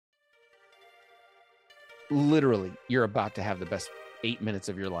literally, you're about to have the best 8 minutes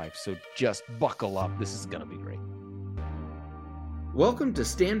of your life. So just buckle up. This is going to be great. Welcome to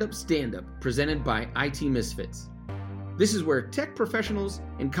Stand Up, presented by IT Misfits. This is where tech professionals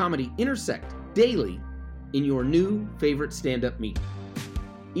and comedy intersect daily in your new favorite stand-up meeting.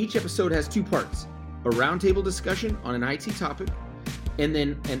 Each episode has 2 parts, a roundtable discussion on an IT topic, and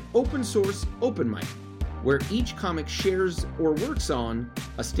then an open source open mic, where each comic shares or works on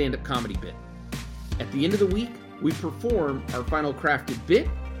a stand-up comedy bit. At the end of the week, we perform our final crafted bit.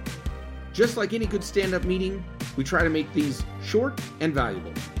 Just like any good stand-up meeting, we try to make these short and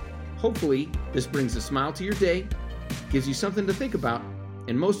valuable. Hopefully, this brings a smile to your day, gives you something to think about,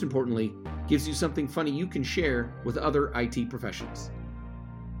 and most importantly, gives you something funny you can share with other IT professionals.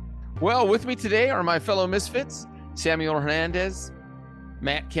 Well, with me today are my fellow misfits, Samuel Hernandez,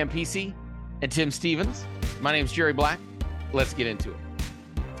 Matt Campisi, and Tim Stevens. My name's Jerry Black. Let's get into it.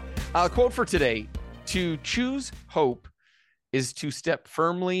 A quote for today: to choose hope is to step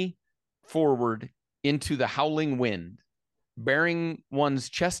firmly forward into the howling wind, bearing one's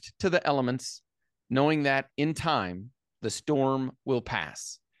chest to the elements, knowing that in time, the storm will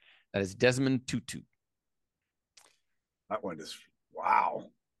pass. That is Desmond Tutu. That one is, wow.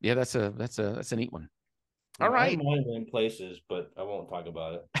 Yeah, that's a neat one. All right. Mine in places, but I won't talk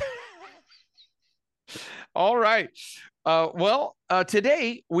about it. All right.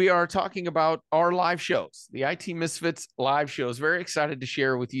 Today we are talking about our live shows, the IT Misfits live shows. Very excited to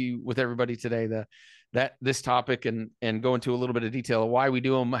share with everybody today this topic and go into a little bit of detail of why we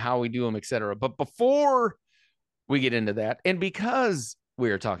do them, how we do them, etc. But before we get into that, and because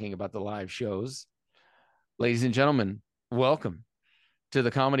we are talking about the live shows, ladies and gentlemen, welcome to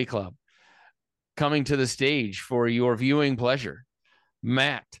the Comedy Club. Coming to the stage for your viewing pleasure,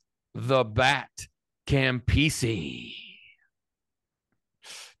 Matt the Bat Campisi.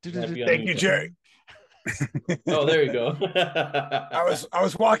 Thank you, Jerry. Oh, there you go. I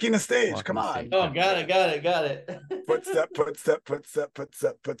was walking the stage. Come on. Oh, got it. Footstep.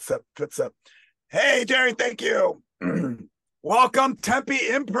 Hey, Jerry, thank you. Welcome, Tempe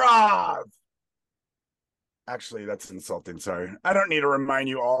Improv. Actually, that's insulting. Sorry. I don't need to remind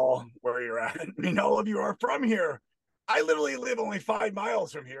you all where you're at. I mean, all of you are from here. I literally live only 5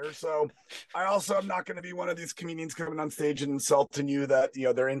 miles from here. So I also am not going to be one of these comedians coming on stage and insulting you that,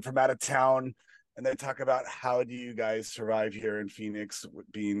 they're in from out of town. And they talk about how do you guys survive here in Phoenix with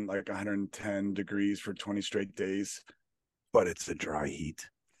being like 110 degrees for 20 straight days. But it's a dry heat.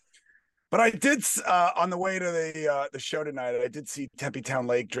 But I did, on the way to the show tonight, I did see Tempe Town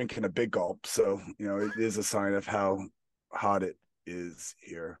Lake drinking a big gulp. So, it is a sign of how hot it is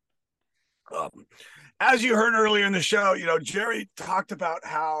here. As you heard earlier in the show, Jerry talked about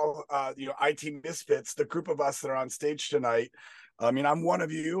how, IT Misfits, the group of us that are on stage tonight, I'm one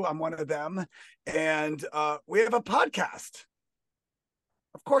of you, I'm one of them, and we have a podcast.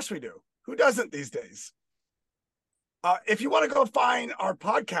 Of course we do. Who doesn't these days? If you want to go find our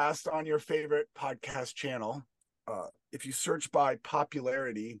podcast on your favorite podcast channel, if you search by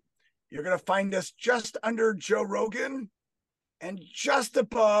popularity, you're going to find us just under Joe Rogan and just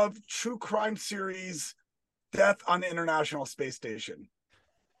above True Crime Series Death on the International Space Station.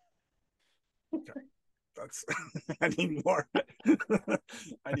 Okay. That's I need more.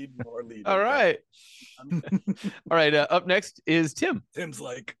 I need more lead. All right. All right. Up next is Tim. Tim's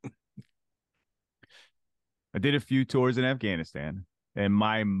like, I did a few tours in Afghanistan, and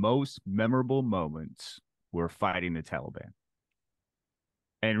my most memorable moments were fighting the Taliban.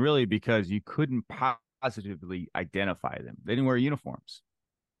 And really because you couldn't positively identify them. They didn't wear uniforms,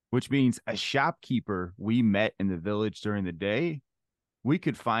 which means a shopkeeper we met in the village during the day, we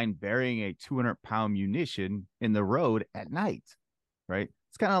could find burying a 200-pound munition in the road at night, right?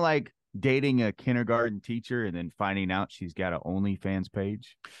 It's kind of like dating a kindergarten teacher and then finding out she's got an OnlyFans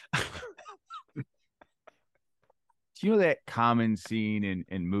page. Do you know that common scene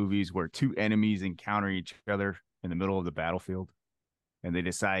in movies where 2 enemies encounter each other in the middle of the battlefield and they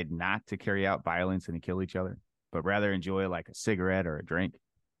decide not to carry out violence and to kill each other, but rather enjoy like a cigarette or a drink?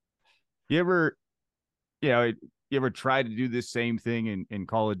 You ever try to do this same thing in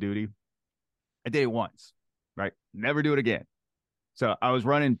Call of Duty? I did it once, right? Never do it again. So I was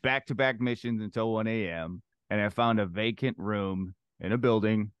running back-to-back missions until 1 a.m. and I found a vacant room in a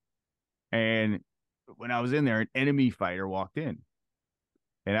building, and when I was in there, an enemy fighter walked in.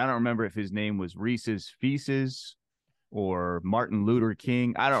 And I don't remember if his name was Reese's Feces or Martin Luther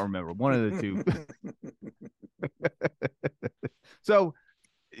King. I don't remember. One of the two. So,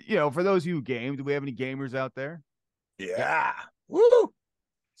 for those of you who game, do we have any gamers out there? Yeah. Woo!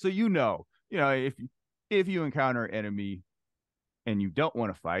 So, if you encounter an enemy and you don't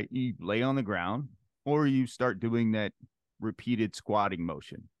want to fight, you lay on the ground or you start doing that repeated squatting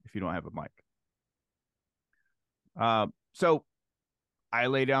motion if you don't have a mic. So I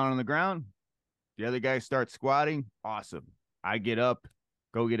lay down on the ground. The other guy starts squatting. Awesome. I get up,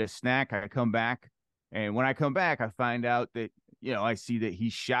 go get a snack. I come back. And when I come back, I find out that, I see that he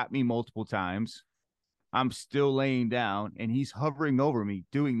shot me multiple times. I'm still laying down, and he's hovering over me,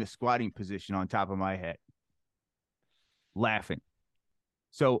 doing the squatting position on top of my head, laughing.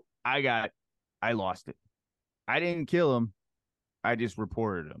 So I lost it. I didn't kill him. I just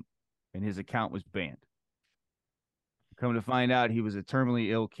reported him, and his account was banned. Come to find out, he was a terminally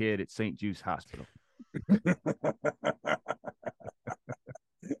ill kid at St. Jude's Hospital.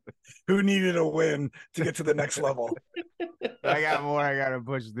 Who needed a win to get to the next level? I got more. I got to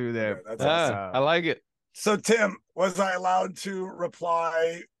push through that. Yeah, that's awesome. I like it. So, Tim, was I allowed to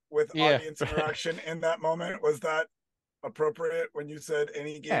reply with audience interaction in that moment? Was that appropriate when you said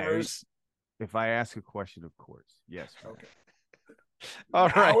any gamers? If I ask a question, of course. Yes. Okay. All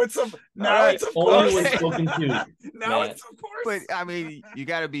right. Now it's of Only course. when spoken to. Now Matt. it's of course. But I mean, you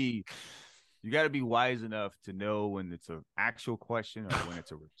got to be wise enough to know when it's an actual question or when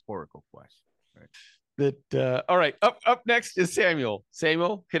it's a rhetorical question. Right? All right. Up next is Samuel.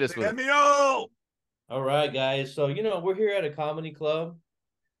 Samuel, hit us with it. Samuel! All right, guys. So, we're here at a comedy club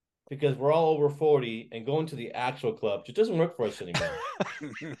because we're all over 40 and going to the actual club just doesn't work for us anymore.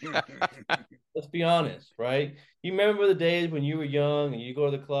 Let's be honest, right? You remember the days when you were young and you go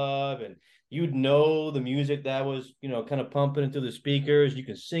to the club and you'd know the music that was, kind of pumping into the speakers. You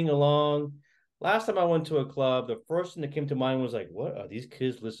can sing along. Last time I went to a club, the first thing that came to mind was like, what are these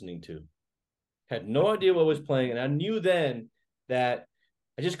kids listening to? Had no idea what was playing. And I knew then that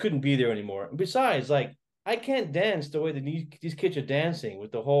I just couldn't be there anymore. And besides, like, I can't dance the way that these kids are dancing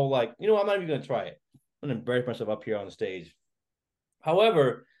with the whole, like, I'm not even going to try it. I'm going to embarrass myself up here on the stage.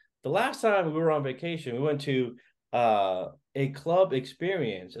 However, the last time we were on vacation, we went to a club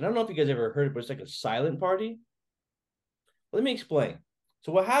experience. And I don't know if you guys ever heard it, but it's like a silent party. Let me explain.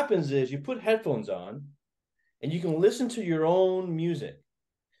 So what happens is you put headphones on and you can listen to your own music.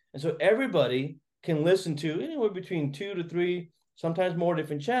 And so everybody can listen to anywhere between 2 to 3, sometimes more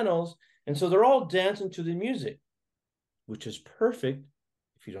different channels. And so they're all dancing to the music, which is perfect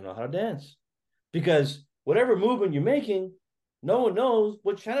if you don't know how to dance. Because whatever movement you're making, no one knows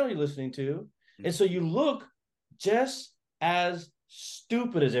what channel you're listening to. And so you look just as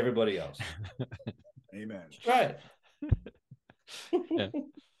stupid as everybody else. Amen. Try it.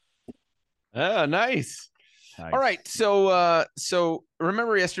 Oh, nice. All right. So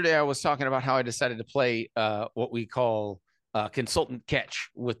remember yesterday I was talking about how I decided to play what we call consultant catch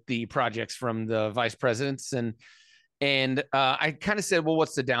with the projects from the vice presidents. And I kind of said, well,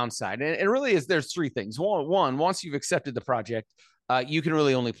 what's the downside? And it really is, there's 3 things. One, once you've accepted the project, you can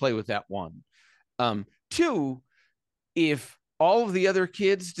really only play with that one. 2, if all of the other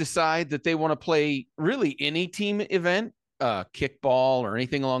kids decide that they want to play really any team event, kickball or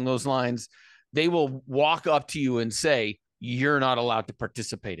anything along those lines, they will walk up to you and say, you're not allowed to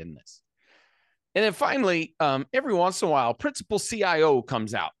participate in this. And then finally, every once in a while, principal CIO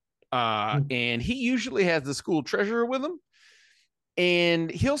comes out, and he usually has the school treasurer with him.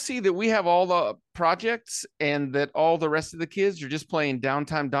 And he'll see that we have all the projects and that all the rest of the kids are just playing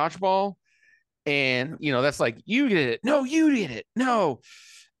downtime dodgeball. And, that's like, you did it. No, you did it. No.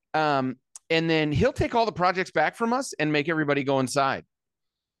 And then he'll take all the projects back from us and make everybody go inside.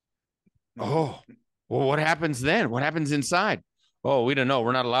 Oh, well, what happens then? What happens inside? Oh, we don't know.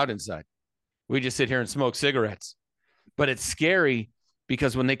 We're not allowed inside. We just sit here and smoke cigarettes. But it's scary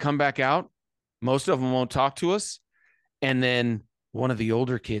because when they come back out, most of them won't talk to us. And then one of the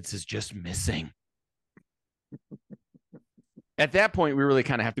older kids is just missing. At that point, we really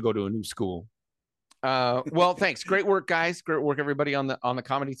kind of have to go to a new school. Well, thanks. Great work, guys. Great work, everybody, on the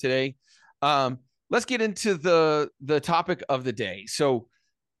comedy today. Let's get into the topic of the day. So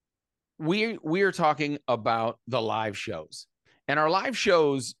we are talking about the live shows, and our live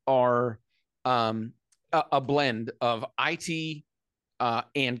shows are a blend of IT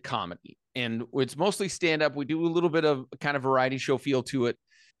and comedy, and it's mostly stand up. We do a little bit of kind of variety show feel to it.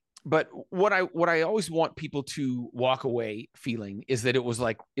 But what I always want people to walk away feeling is that it was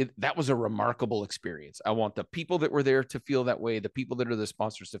like that was a remarkable experience. I want the people that were there to feel that way, the people that are the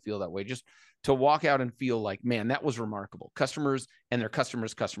sponsors to feel that way, just to walk out and feel like, man, that was remarkable. Customers and their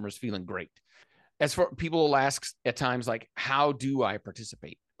customers feeling great. as for people will ask at times, like, how do I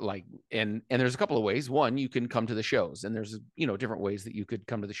participate? Like, and there's a couple of ways. One, you can come to the shows, and there's, different ways that you could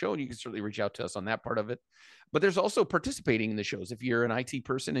come to the show, and you can certainly reach out to us on that part of it. But there's also participating in the shows. If you're an IT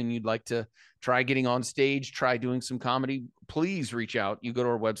person and you'd like to try getting on stage, try doing some comedy, please reach out. You go to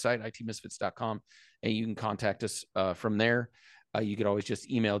our website, itmisfits.com, and you can contact us from there. You could always just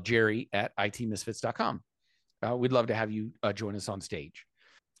email Jerry at itmisfits.com. We'd love to have you join us on stage.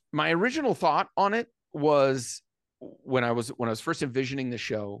 My original thought on it was, when I was first envisioning the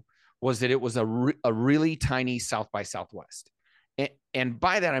show, was that it was a really tiny South by Southwest. And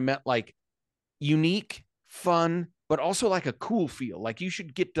by that, I meant like unique, fun, but also like a cool feel. Like you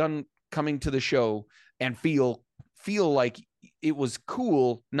should get done coming to the show and feel like it was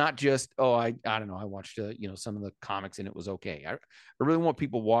cool, not just, oh, I don't know, I watched some of the comics and it was okay. I really want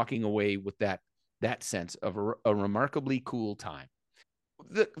people walking away with that sense of a remarkably cool time.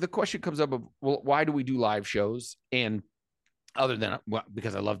 The question comes up of, well, why do we do live shows? And other than, well,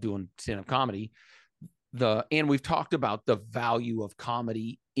 because I love doing stand-up comedy, and we've talked about the value of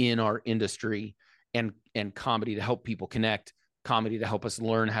comedy in our industry, and comedy to help people connect, comedy to help us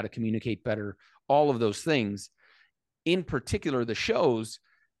learn how to communicate better, all of those things. In particular, the shows,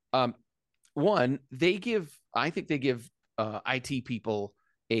 one, I think they give IT people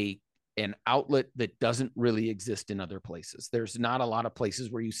an outlet that doesn't really exist in other places. There's not a lot of places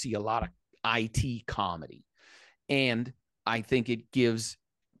where you see a lot of IT comedy. And I think it gives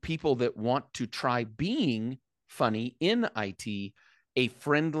people that want to try being funny in IT a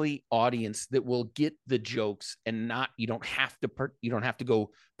friendly audience that will get the jokes, and you don't have to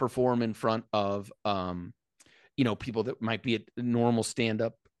go perform in front of people that might be at normal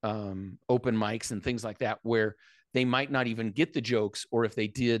stand-up open mics and things like that, where they might not even get the jokes, or if they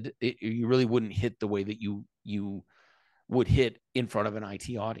did, you really wouldn't hit the way that you would hit in front of an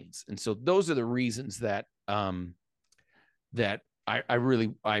IT audience. And so those are the reasons that that I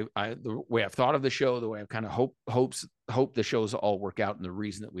really the way I've thought of the show, the way I've kind of hope the shows all work out, and the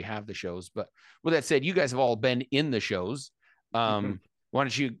reason that we have the shows. But with that said, you guys have all been in the shows. Why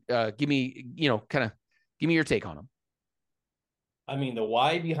don't you give me your take on them? I mean, the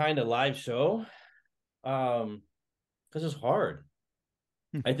why behind a live show, because it's hard.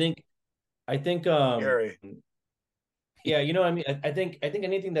 I think, Gary. yeah, I mean, I think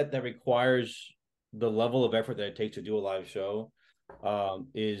anything that requires the level of effort that it takes to do a live show,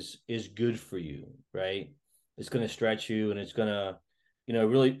 is good for you, right? It's going to stretch you, and it's going to,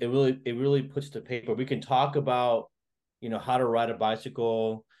 it really puts to paper. We can talk about, how to ride a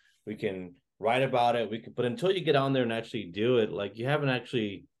bicycle. We can write about it. But until you get on there and actually do it, like, you haven't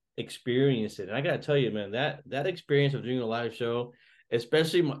actually experienced it. And I got to tell you, man, that experience of doing a live show,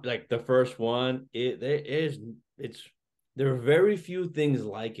 especially like the first one, there are very few things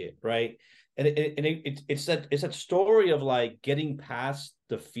like it, right? And it's that story of like getting past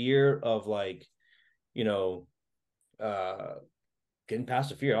the fear of like, getting past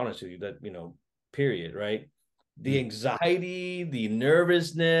the fear, honestly, that, period, right? The anxiety, the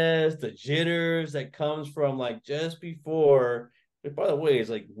nervousness, the jitters that comes from like just before, by the way, it's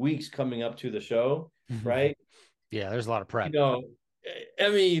like weeks coming up to the show, right? Yeah, there's a lot of prep. I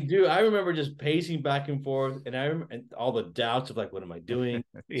mean, dude, I remember just pacing back and forth, and I remember all the doubts of like, what am I doing?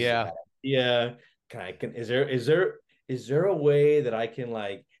 Yeah. Is there a way that I can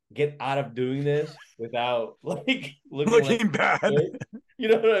like get out of doing this without like looking bad? You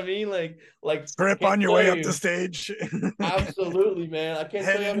know what I mean? Like grip on your way up the stage. Absolutely, man. I can't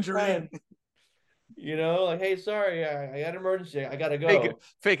tell you I'm trying. Like, hey, sorry, I had an emergency. I gotta go.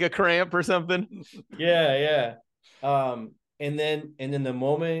 Fake a cramp or something. Yeah. And then the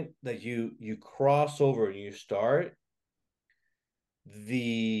moment that you cross over and you start,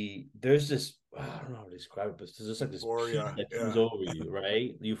 there's this, I don't know how to describe it, but there's just like this euphoria that comes over you,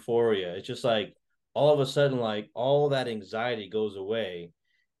 right? Euphoria. It's just like all of a sudden, like all that anxiety goes away.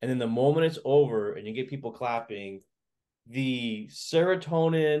 And then the moment it's over and you get people clapping, the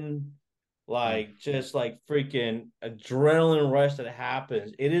serotonin, like just like freaking adrenaline rush that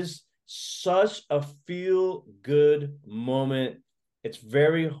happens, it is such a feel good moment. It's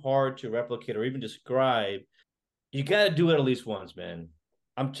very hard to replicate or even describe. You got to do it at least once, man.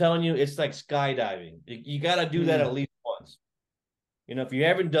 I'm telling you, it's like skydiving. You got to do that at least once. If you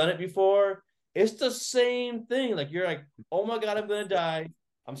haven't done it before, it's the same thing. Like, you're like, oh my God, I'm going to die.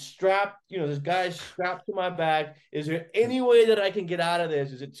 I'm strapped. This guy's strapped to my back. Is there any way that I can get out of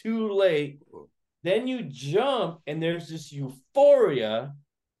this? Is it too late? Then you jump, and there's this euphoria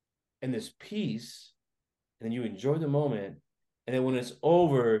and this peace, and then you enjoy the moment. And then when it's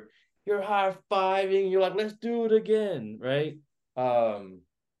over, you're high-fiving. You're like, let's do it again, right?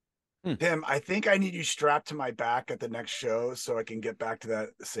 Tim, I think I need you strapped to my back at the next show so I can get back to that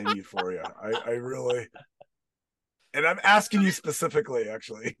same euphoria. I really, and I'm asking you specifically,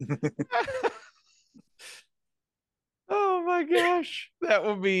 actually. Oh my gosh, that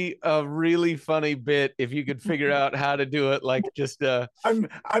would be a really funny bit if you could figure out how to do it. Like just I'm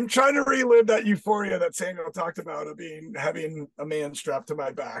trying to relive that euphoria that Samuel talked about of having a man strapped to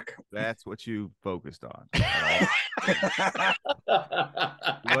my back. That's what you focused on. Right?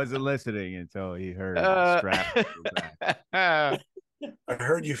 He wasn't listening until he heard strap to your back. I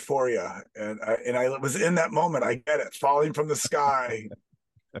heard euphoria, and I was in that moment. I get it, falling from the sky.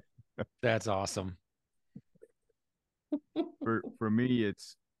 That's awesome. For me,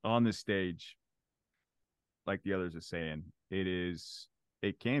 it's on the stage, like the others are saying,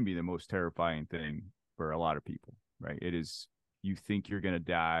 it can be the most terrifying thing for a lot of people, right? It is, you think you're going to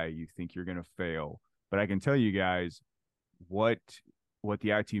die, you think you're going to fail, but I can tell you guys what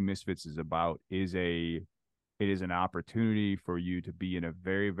the IT Misfits is about is it is an opportunity for you to be in a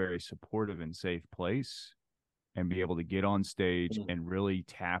very, very supportive and safe place and be able to get on stage and really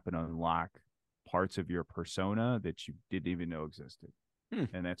tap and unlock parts of your persona that you didn't even know existed.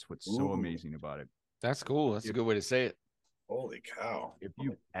 And that's what's so amazing about it. That's cool. That's a good way to say it. Holy cow. If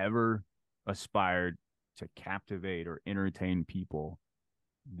you've ever aspired to captivate or entertain people,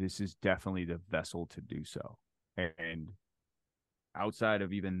 this is definitely the vessel to do so. And outside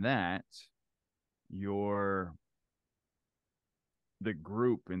of even that, the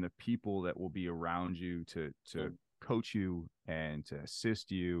group and the people that will be around you to coach you and to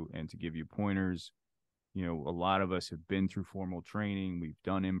assist you and to give you pointers. You know, a lot of us have been through formal training. We've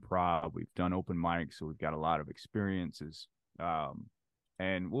done improv, we've done open mics, so we've got a lot of experiences.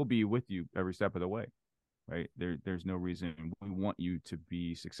 And we'll be with you every step of the way, right? There's no reason. We want you to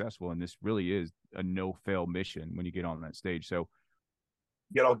be successful, and this really is a no-fail mission when you get on that stage. So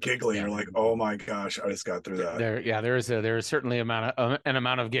get all giggly. You're like, oh my gosh, I just got through that. There is certainly an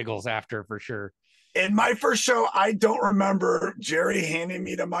amount of giggles after, for sure. In my first show, I don't remember Jerry handing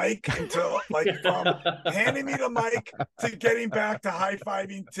me the mic until from handing me the mic to getting back to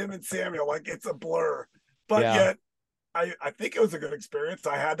high-fiving Tim and Samuel. Like, it's a blur. But yet I think it was a good experience.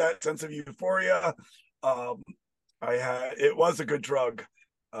 I had that sense of euphoria. It was a good drug,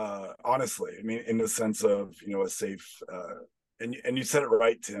 honestly. I mean, in the sense of, a safe and you said it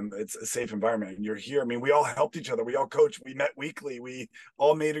right, Tim. It's a safe environment, and you're here. I mean, we all helped each other. We all coached. We met weekly. We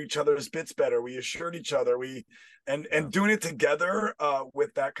all made each other's bits better. We assured each other. And doing it together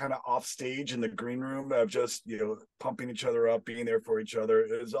with that kind of off stage in the green room of just pumping each other up, being there for each other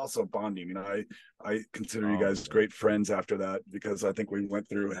is also bonding. I consider you guys great friends after that, because I think we went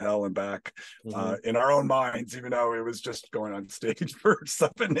through hell and back in our own minds, even though it was just going on stage for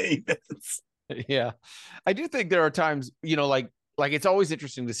 7 to 8 minutes. Yeah, I do think there are times, like it's always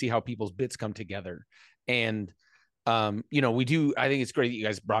interesting to see how people's bits come together. And, we do, I think it's great that you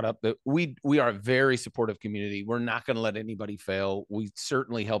guys brought up that we are a very supportive community. We're not going to let anybody fail. We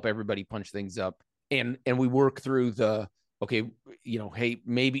certainly help everybody punch things up, and we work through okay, hey,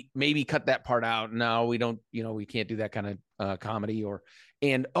 maybe cut that part out. No, we don't, we can't do that kind of comedy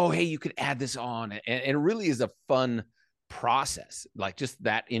hey, you could add this on. And it really is a fun process. Like, just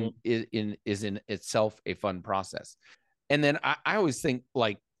that is in itself a fun process. And then I always think,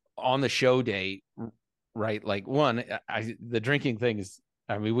 like, on the show day, right? Like, the drinking thing is,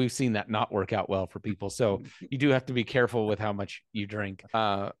 I mean, we've seen that not work out well for people. So you do have to be careful with how much you drink.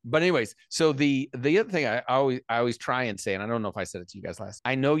 But anyways, so the other thing I always try and say, and I don't know if I said it to you guys last,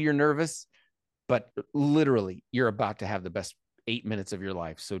 I know you're nervous, but literally you're about to have the best 8 minutes of your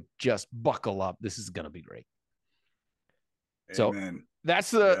life. So just buckle up. This is going to be great. Amen.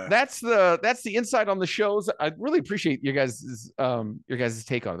 So that's the insight on the shows. I really appreciate your guys'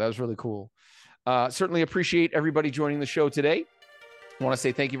 take on it. That was really cool. Certainly appreciate everybody joining the show today. I want to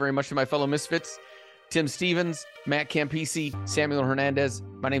say thank you very much to my fellow Misfits, Tim Stevens, Matt Campisi, Samuel Hernandez.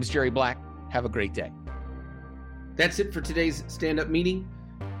 My name is Jerry Black. Have a great day. That's it for today's stand-up meeting.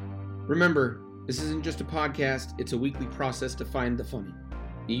 Remember, this isn't just a podcast. It's a weekly process to find the funny.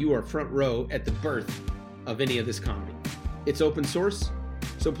 You are front row at the birth of any of this comedy. It's open source,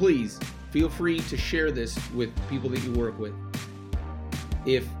 so please feel free to share this with people that you work with.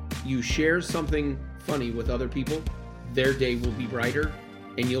 If you share something funny with other people, their day will be brighter,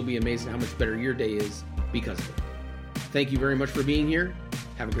 and you'll be amazed at how much better your day is because of it. Thank you very much for being here.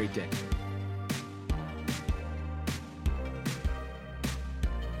 Have a great day.